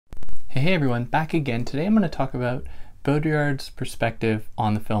Hey everyone, back again. Today I'm going to talk about Baudrillard's perspective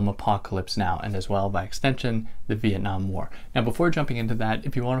on the film Apocalypse Now, and as well, by extension, the Vietnam War. Now, before jumping into that,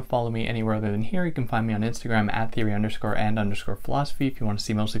 if you want to follow me anywhere other than here, you can find me on Instagram at theory_and_philosophy if you want to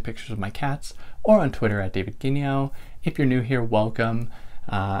see mostly pictures of my cats, or on Twitter at David Guignot. If you're new here, welcome.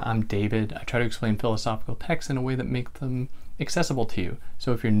 I'm David. I try to explain philosophical texts in a way that makes them accessible to you.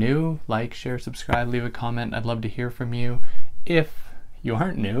 So if you're new, like, share, subscribe, leave a comment. I'd love to hear from you. If you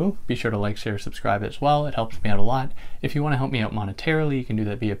aren't new, be sure to like, share, subscribe as well. It helps me out a lot. If you want to help me out monetarily, you can do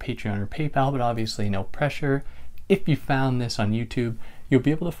that via Patreon or PayPal, but obviously no pressure. If you found this on YouTube, you'll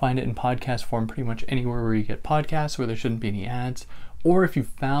be able to find it in podcast form pretty much anywhere where you get podcasts, where there shouldn't be any ads. Or if you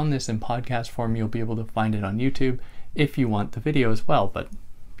found this in podcast form, you'll be able to find it on YouTube if you want the video as well. But,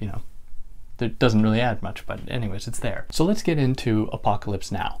 you know, it doesn't really add much, but anyways, it's there. So let's get into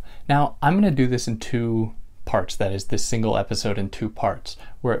Apocalypse Now. Now, I'm going to do this in two parts, that is, this single episode in two parts,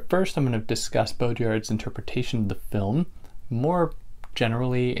 where at first I'm going to discuss Baudrillard's interpretation of the film, more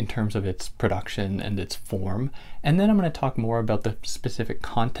generally in terms of its production and its form, and then I'm going to talk more about the specific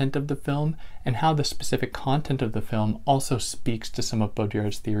content of the film and how the specific content of the film also speaks to some of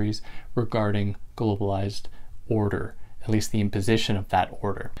Baudrillard's theories regarding globalized order, at least the imposition of that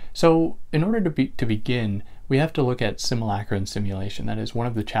order. So in order to begin, we have to look at simulacra and simulation. That is one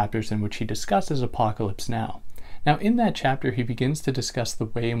of the chapters in which he discusses Apocalypse Now. Now in that chapter, he begins to discuss the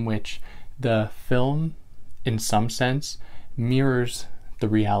way in which the film, in some sense, mirrors the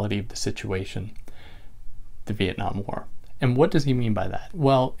reality of the situation, the Vietnam War. And what does he mean by that?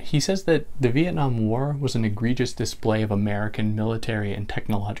 Well, he says that the Vietnam War was an egregious display of American military and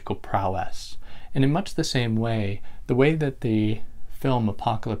technological prowess. And in much the same way, the way that the film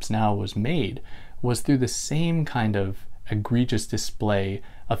Apocalypse Now was made was through the same kind of egregious display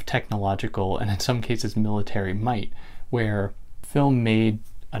of technological and in some cases military might, where film made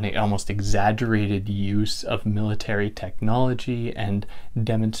an almost exaggerated use of military technology and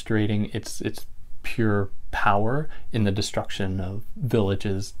demonstrating its pure power in the destruction of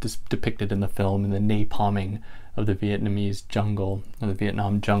villages depicted in the film, and the napalming of the Vietnamese jungle, or the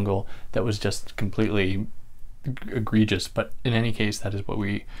Vietnam jungle, that was just completely egregious. But in any case, that is what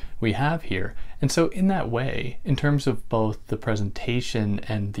we have here. And so in that way, in terms of both the presentation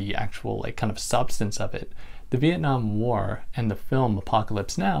and the actual kind of substance of it, the Vietnam War and the film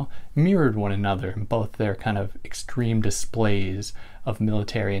Apocalypse Now mirrored one another in both their kind of extreme displays of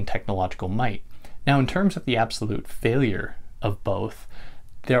military and technological might. Now, in terms of the absolute failure of both,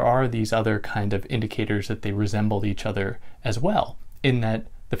 there are these other kind of indicators that they resembled each other as well, in that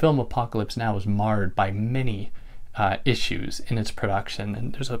the film Apocalypse Now was marred by many issues in its production,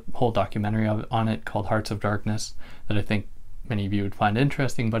 and there's a whole documentary on it called Hearts of Darkness that I think many of you would find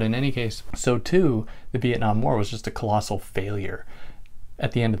interesting. But in any case, so too, the Vietnam War was just a colossal failure.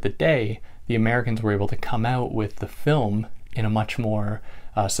 At the end of the day, the Americans were able to come out with the film in a much more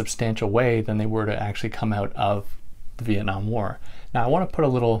substantial way than they were to actually come out of the Vietnam War. Now, I want to put a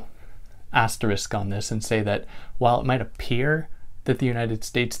little asterisk on this and say that while it might appear that the United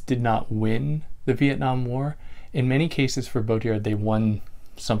States did not win the Vietnam War, in many cases for Baudrillard, they won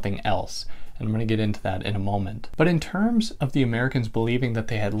something else. And I'm going to get into that in a moment. But in terms of the Americans believing that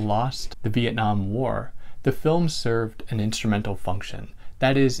they had lost the Vietnam War, the film served an instrumental function.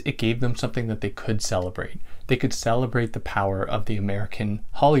 That is, it gave them something that they could celebrate. They could celebrate the power of the American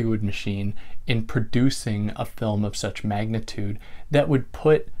Hollywood machine in producing a film of such magnitude that would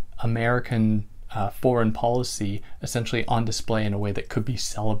put American foreign policy essentially on display in a way that could be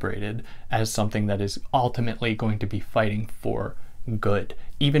celebrated as something that is ultimately going to be fighting for good,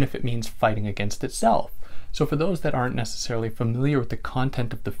 even if it means fighting against itself. So for those that aren't necessarily familiar with the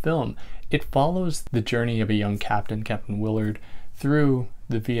content of the film, it follows the journey of a young captain, Captain Willard, through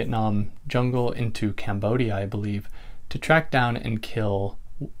the Vietnam jungle into Cambodia, I believe, to track down and kill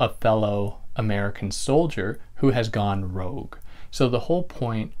a fellow American soldier who has gone rogue. So the whole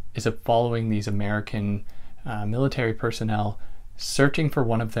point is of following these American military personnel searching for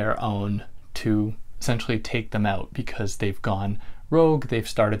one of their own to essentially take them out because they've gone rogue. They've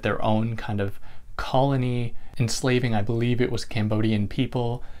started their own kind of colony, enslaving, I believe it was Cambodian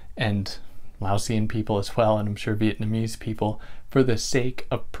people and Laotian people as well, and I'm sure Vietnamese people, for the sake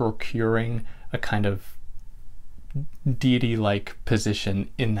of procuring a kind of deity-like position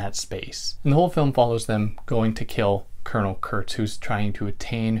in that space. And the whole film follows them going to kill Colonel Kurtz, who has tried to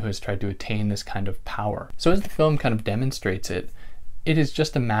attain this kind of power. So as the film kind of demonstrates it, it is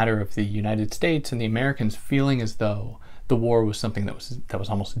just a matter of the United States and the Americans feeling as though the war was something that was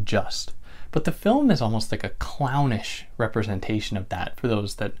almost just. But the film is almost like a clownish representation of that. For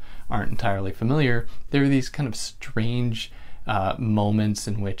those that aren't entirely familiar, there are these kind of strange moments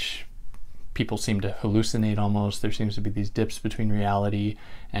in which people seem to hallucinate almost. There seems to be these dips between reality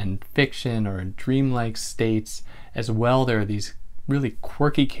and fiction or in dreamlike states. As well, there are these really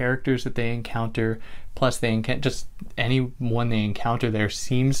quirky characters that they encounter, plus they just anyone they encounter there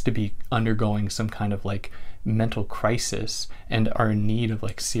seems to be undergoing some kind of like mental crisis and are in need of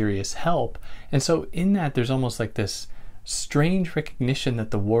like serious help. And so in that, there's almost like this strange recognition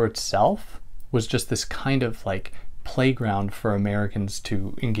that the war itself was just this kind of like playground for Americans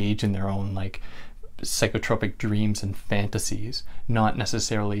to engage in their own like psychotropic dreams and fantasies, not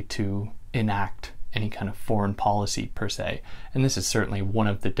necessarily to enact any kind of foreign policy per se. And this is certainly one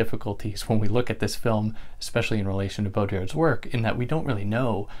of the difficulties when we look at this film, especially in relation to Baudrillard's work, in that we don't really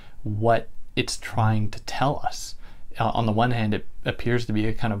know what it's trying to tell us. On the one hand, it appears to be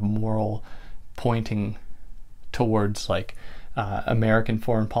a kind of moral pointing towards like American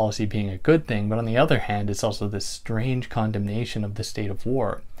foreign policy being a good thing, but on the other hand, it's also this strange condemnation of the state of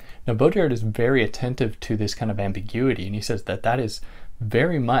war. Now, Baudrillard is very attentive to this kind of ambiguity, and he says that that is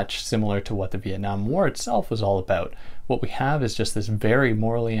very much similar to what the Vietnam War itself was all about. What we have is just this very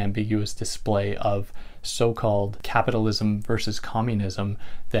morally ambiguous display of so-called capitalism versus communism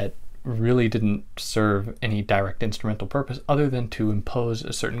that really didn't serve any direct instrumental purpose other than to impose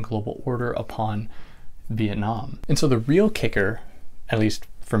a certain global order upon Vietnam. And so the real kicker, at least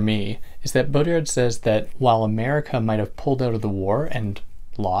for me, is that Baudrillard says that while America might have pulled out of the war and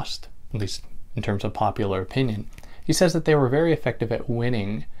lost, at least in terms of popular opinion, he says that they were very effective at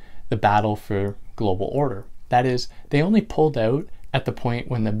winning the battle for global order. That is, they only pulled out at the point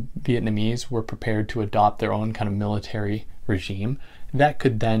when the Vietnamese were prepared to adopt their own kind of military regime that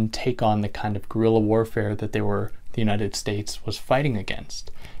could then take on the kind of guerrilla warfare that the United States was fighting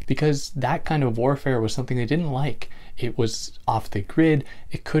against. Because that kind of warfare was something they didn't like. It was off the grid,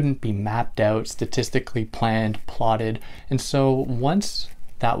 it couldn't be mapped out, statistically planned, plotted, and so once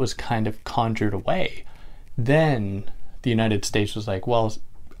that was kind of conjured away, then the United States was like, well,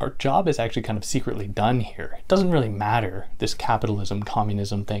 our job is actually kind of secretly done here. It doesn't really matter, this capitalism,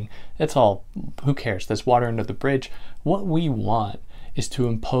 communism thing. It's all, who cares? There's water under the bridge. What we want is to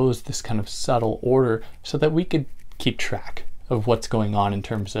impose this kind of subtle order so that we could keep track of what's going on in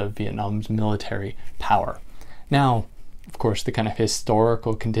terms of Vietnam's military power. Now, of course, the kind of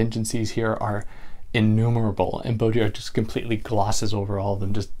historical contingencies here are innumerable, and Baudrillard just completely glosses over all of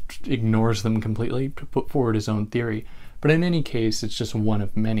them, just ignores them completely to put forward his own theory. But in any case, it's just one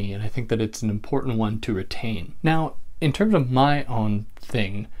of many, and I think that it's an important one to retain. Now, in terms of my own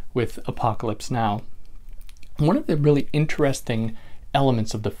thing with Apocalypse Now, one of the really interesting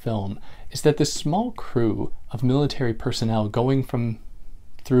elements of the film is that this small crew of military personnel going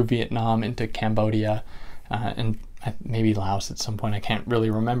through Vietnam into Cambodia and maybe Laos at some point, I can't really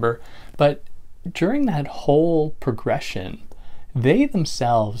remember, but during that whole progression, they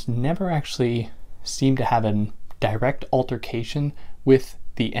themselves never actually seem to have a direct altercation with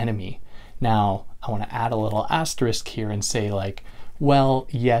the enemy. Now, I want to add a little asterisk here and say, like, well,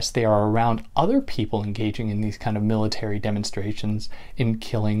 yes, they are around other people engaging in these kind of military demonstrations in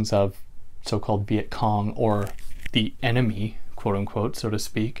killings of so-called Viet Cong or the enemy, quote unquote, so to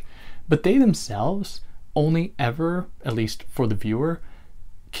speak, but they themselves only ever, at least for the viewer,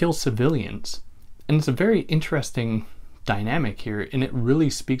 kill civilians. And it's a very interesting dynamic here, and it really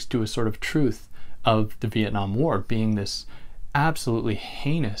speaks to a sort of truth of the Vietnam War being this absolutely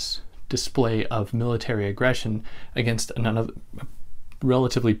heinous display of military aggression against another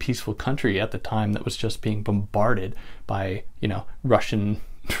relatively peaceful country at the time that was just being bombarded by, Russian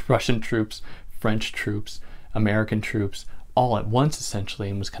troops, French troops, American troops, all at once essentially,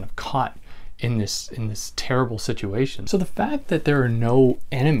 and was kind of caught in this terrible situation. So the fact that there are no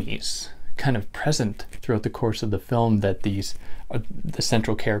enemies kind of present throughout the course of the film that the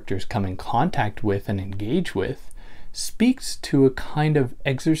central characters come in contact with and engage with speaks to a kind of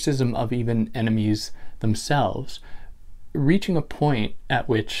exorcism of even enemies themselves, reaching a point at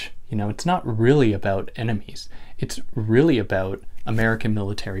which, it's not really about enemies. It's really about American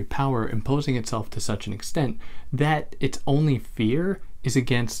military power imposing itself to such an extent that its only fear is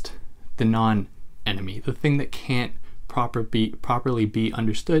against the non-enemy, the thing that can't properly be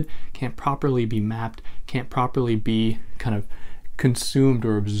understood, can't properly be mapped, can't properly be kind of consumed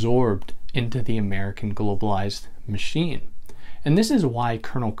or absorbed into the American globalized machine. And this is why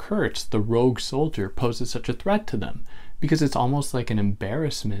Colonel Kurtz, the rogue soldier, poses such a threat to them, because it's almost like an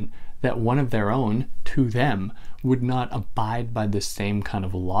embarrassment that one of their own, to them, would not abide by the same kind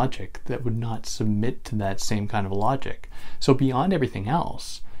of logic, that would not submit to that same kind of logic. So beyond everything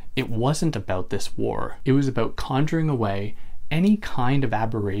else, it wasn't about this war. It was about conjuring away any kind of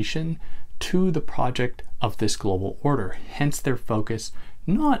aberration to the project of this global order, hence their focus,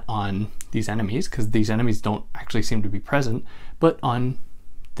 not on these enemies, because these enemies don't actually seem to be present, but on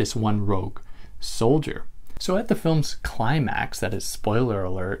this one rogue soldier. So at the film's climax, that is spoiler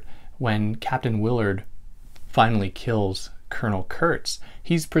alert, when Captain Willard finally kills Colonel Kurtz,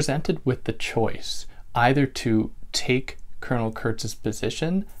 he's presented with the choice either to take Colonel Kurtz's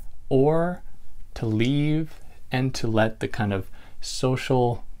position or to leave and to let the kind of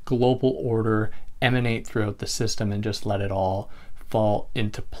social global order emanate throughout the system and just let it all fall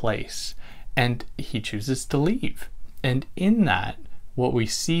into place. And he chooses to leave. And in that, what we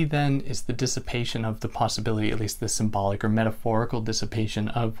see then is the dissipation of the possibility, at least the symbolic or metaphorical dissipation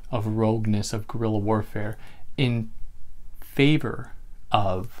of rogueness, of guerrilla warfare, in favor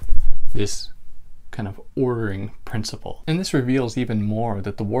of this kind of ordering principle. And this reveals even more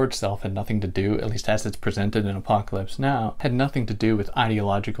that the war itself had nothing to do, at least as it's presented in Apocalypse Now, had nothing to do with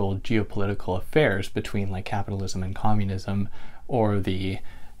ideological geopolitical affairs between like capitalism and communism, or the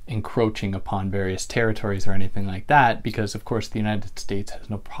encroaching upon various territories or anything like that, because of course the United States has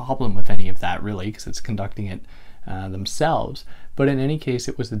no problem with any of that really, because it's conducting it themselves. But in any case,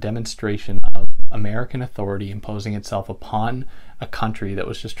 it was the demonstration of American authority imposing itself upon a country that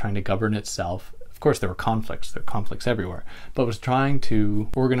was just trying to govern itself. Of course, there were conflicts everywhere, but was trying to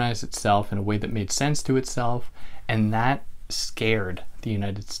organize itself in a way that made sense to itself, and that scared the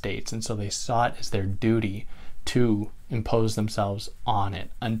United States. And so they saw it as their duty to impose themselves on it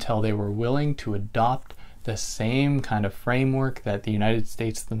until they were willing to adopt the same kind of framework that the United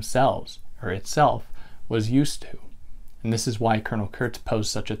States themselves, or itself, was used to. And this is why Colonel Kurtz posed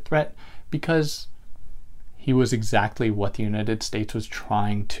such a threat, because he was exactly what the United States was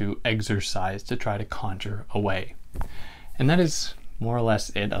trying to exercise to try to conjure away. And that is more or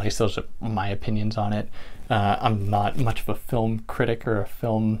less it. At least those are my opinions on it. I'm not much of a film critic or a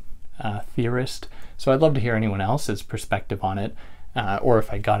film theorist, so I'd love to hear anyone else's perspective on it, or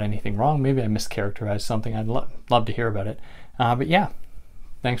if I got anything wrong, maybe I mischaracterized something, I'd love to hear about it. But yeah,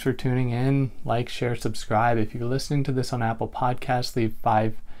 thanks for tuning in. Like, share, subscribe. If you're listening to this on Apple Podcasts, leave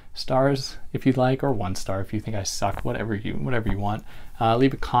 5 stars if you'd like, or 1 star if you think I suck, whatever you want.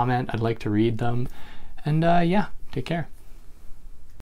 Leave a comment, I'd like to read them. And yeah, take care.